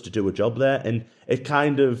would trust to do a job there, and it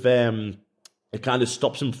kind of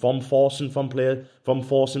stops him from forcing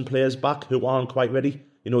players back who aren't quite ready.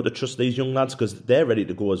 To trust these young lads because they're ready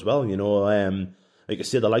to go as well. Like I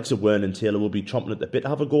say, the likes of Wern and Taylor will be chomping at the bit to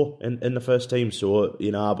have a go in the first team. So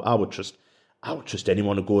I would trust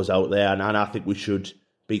anyone who goes out there, and I think we should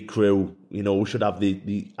beat Crewe. We should have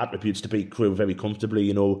the attributes to beat Crewe very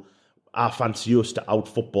comfortably. I fancy us to out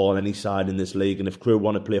football any side in this league, and if Crewe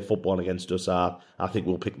want to play football against us, I think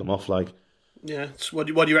we'll pick them off. Yeah, so what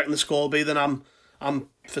do you reckon the score will be? Then I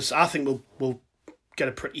think we'll get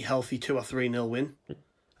a pretty healthy 2 or 3-0 win.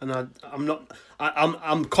 And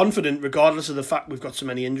I'm confident, regardless of the fact we've got so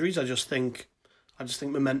many injuries. I just think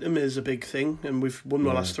momentum is a big thing, and we've won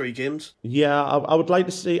the last 3 games. Yeah, I would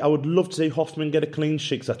love to see Hoffman get a clean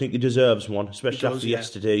sheet, 'cause I think he deserves one, especially after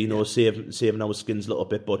yesterday. Saving our skins a little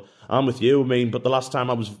bit. But I'm with you. I mean, but the last time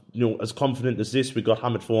I was as confident as this, we got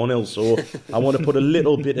hammered 4-0. So I want to put a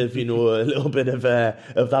little bit of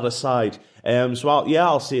that aside. So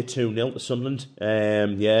I'll say 2-0 to Sunderland.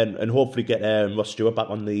 And hopefully get Ross Stewart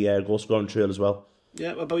back on the goal scoring trail as well.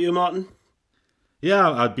 Yeah, what about you, Martin?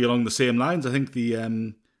 Yeah, I'd be along the same lines. I think the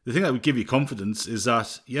thing that would give you confidence is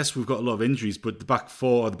that, yes, we've got a lot of injuries, but the back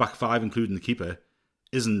 4 or the back 5, including the keeper,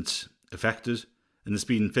 isn't affected. And it's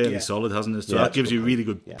been fairly solid, hasn't it? So that gives you a really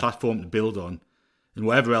good platform to build on. And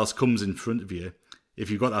whatever else comes in front of you,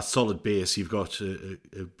 if you've got that solid base, you've got a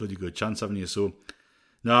bloody good chance, haven't you? So,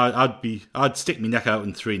 no, I'd stick my neck out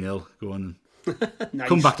in 3-0. Go on. Nice.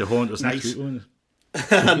 Come back to haunt us next week, won't it?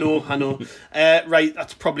 I know. Right,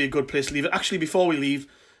 that's probably a good place to leave it. Actually, before we leave,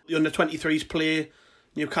 the under-23s play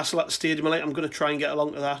Newcastle at the Stadium. I'm going to try and get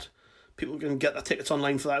along to that. People can get their tickets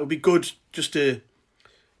online for that. It would be good just to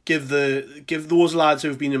give those lads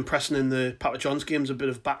who've been impressing in the Papa John's games a bit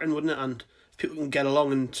of backing, wouldn't it? And if people can get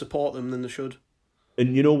along and support them, then they should.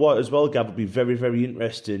 And you know what, as well, Gab, would be very, very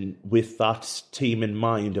interesting with that team in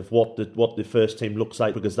mind of what the first team looks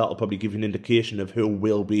like, because that'll probably give you an indication of who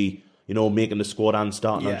will be making the squad and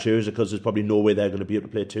starting on Tuesday, because there's probably no way they're going to be able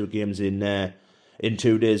to play 2 games in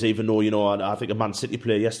 2 days, even though, I think a Man City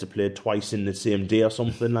player yesterday played twice in the same day or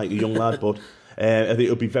something, like a young lad. But I think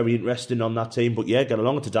it'll be very interesting on that team. But yeah, get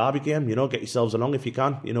along. It's a derby game, get yourselves along if you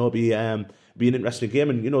can. It'll be an interesting game.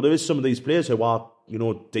 And, there is some of these players who are,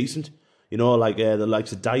 decent. Like the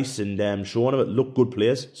likes of Dice and Sean look good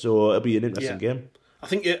players. So it'll be an interesting game. I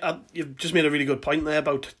think you've just made a really good point there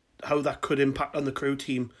about how that could impact on the Crewe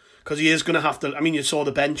team. Because he is going to have to, you saw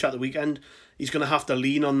the bench at the weekend, he's going to have to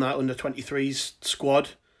lean on that under-23s squad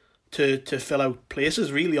to fill out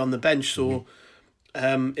places, really, on the bench. So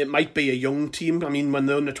it might be a young team. When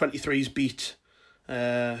the under-23s beat,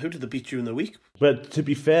 who did they beat during the week? But to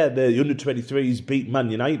be fair, the under-23s beat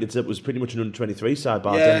Man United. It was pretty much an under-23 side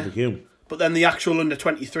by Denver Hume. But then the actual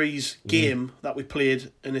under-23s game that we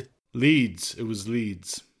played in it... Leeds. It was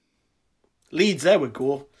Leeds. Leeds, there we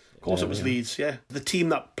go. Of course it was Leeds, yeah. The team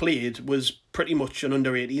that played was pretty much an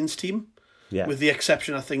under-18s team, with the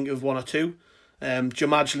exception, I think, of 1 or 2.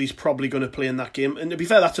 Jim Adgley's probably going to play in that game. And to be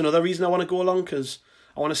fair, that's another reason I want to go along, because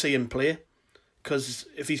I want to see him play. Because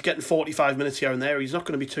if he's getting 45 minutes here and there, he's not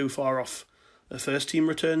going to be too far off the first team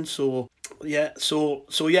return. So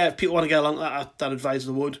if people want to get along that advise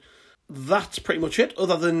they would. That's pretty much it,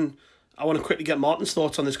 other than I want to quickly get Martin's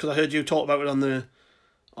thoughts on this, because I heard you talk about it on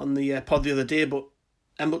the pod the other day, but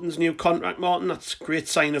Embleton's new contract, Martin, that's a great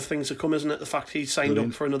sign of things to come, isn't it? The fact he's signed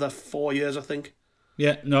up for another 4 years, I think.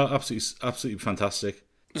 Yeah, no, absolutely fantastic.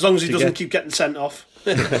 As long as he doesn't keep getting sent off.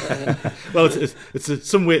 Well, it's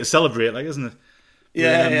some way to celebrate, isn't it?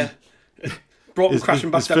 Yeah. brought him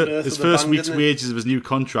crashing back down to earth. His first week's wages of his new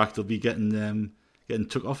contract will be getting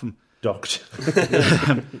took off him. Docked.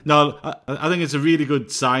 No, I think it's a really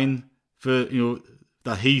good sign for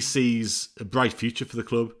that he sees a bright future for the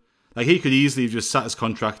club. Like, he could easily have just sat his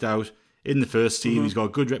contract out in the first team. He's got a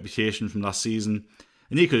good reputation from last season,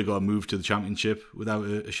 and he could have got a move to the Championship without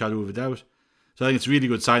a shadow of a doubt. So I think it's a really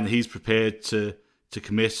good sign that he's prepared to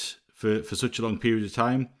commit for such a long period of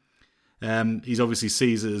time. He's obviously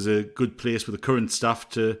sees it as a good place with the current staff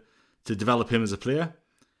to develop him as a player.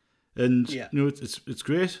 And it's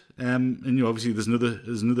great. And obviously there's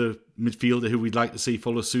another midfielder who we'd like to see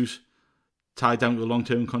follow suit, tied down to a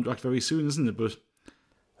long-term contract very soon, isn't it? But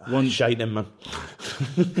shite him, man.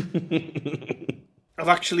 I've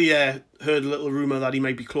actually heard a little rumour that he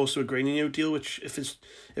might be close to a Greening deal, which if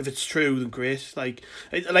it's true, then great. Like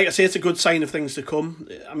I say, it's a good sign of things to come.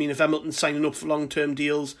 I mean, if Hamilton's signing up for long-term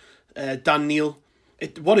deals, Dan Neil,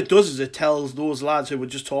 what it does is it tells those lads who we're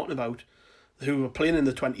just talking about, who are playing in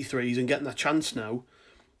the 23s and getting that chance now,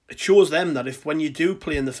 it shows them that when you do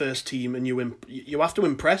play in the first team and you have to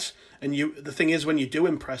impress, and the thing is, when you do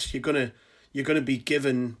impress, you're gonna be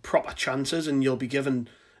given proper chances and you'll be given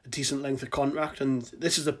a decent length of contract, and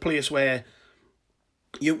this is a place where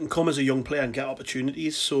you can come as a young player and get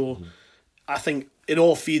opportunities. So I think it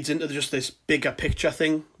all feeds into just this bigger picture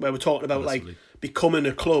thing where we're talking about like becoming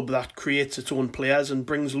a club that creates its own players and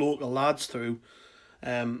brings local lads through.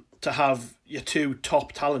 To have your two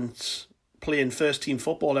top talents playing first team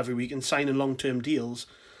football every week and signing long-term deals,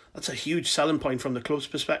 that's a huge selling point from the club's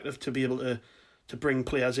perspective, to be able to bring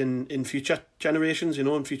players in future generations,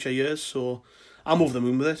 in future years. So I'm over the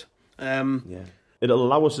moon with it. It'll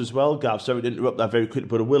allow us as well, Gav, sorry to interrupt that very quickly,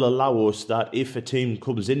 but it will allow us that if a team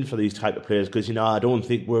comes in for these type of players, because I don't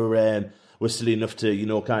think we're silly enough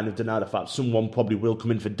to kind of deny the fact someone probably will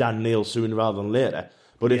come in for Dan Neil sooner rather than later.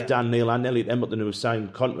 But if Dan Neil and Elliot Hamilton who have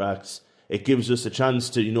signed contracts, it gives us a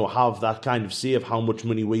chance to have that kind of say of how much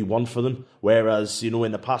money we want for them. Whereas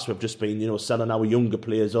in the past we've just been selling our younger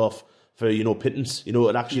players off for pittance.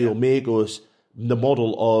 It actually will make us the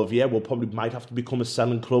model of we'll probably might have to become a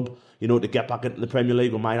selling club. To get back into the Premier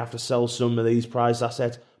League, we might have to sell some of these prized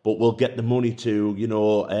assets, but we'll get the money to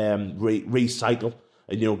recycle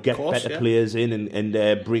and get better players in and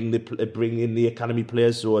bring in the academy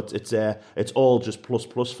players. So it's all just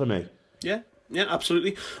plus for me. Yeah,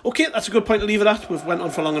 absolutely. Okay, that's a good point to leave it at. We've went on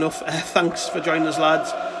for long enough. Thanks for joining us,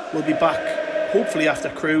 lads. We'll be back hopefully after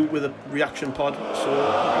Crew with a reaction pod. So look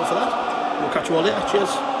out for that. We'll catch you all later. Cheers.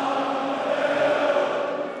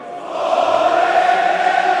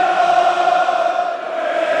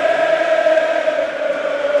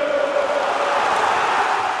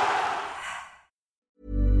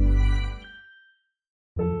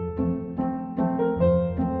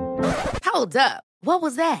 Hold up. What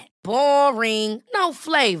was that? Boring. No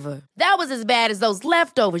flavor. That was as bad as those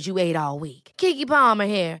leftovers you ate all week. Keke Palmer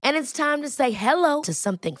here, and it's time to say hello to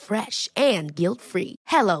something fresh and guilt-free.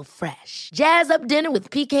 Hello Fresh. Jazz up dinner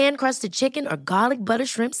with pecan-crusted chicken or garlic butter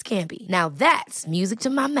shrimp scampi. Now that's music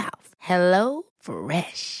to my mouth. Hello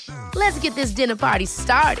Fresh. Let's get this dinner party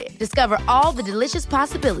started. Discover all the delicious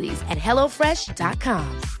possibilities at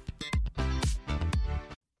HelloFresh.com.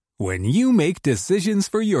 When you make decisions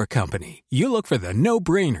for your company, you look for the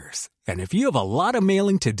no-brainers. And if you have a lot of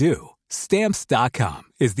mailing to do, Stamps.com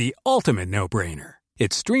is the ultimate no-brainer.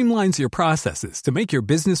 It streamlines your processes to make your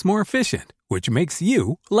business more efficient, which makes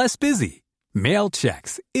you less busy. Mail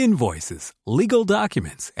checks, invoices, legal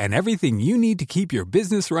documents, and everything you need to keep your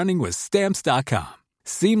business running with Stamps.com.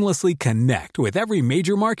 Seamlessly connect with every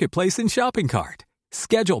major marketplace and shopping cart.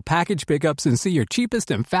 Schedule package pickups and see your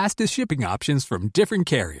cheapest and fastest shipping options from different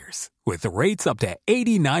carriers, with rates up to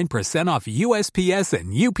 89% off USPS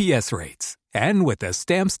and UPS rates. And with the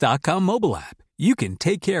Stamps.com mobile app, you can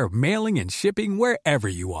take care of mailing and shipping wherever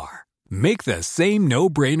you are. Make the same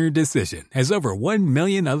no-brainer decision as over 1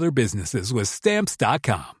 million other businesses with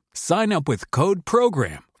Stamps.com. Sign up with code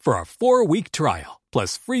PROGRAM for a 4-week trial,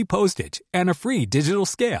 plus free postage and a free digital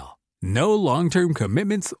scale. No long-term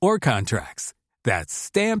commitments or contracts. That's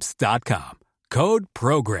Stamps.com. Code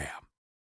PROGRAM.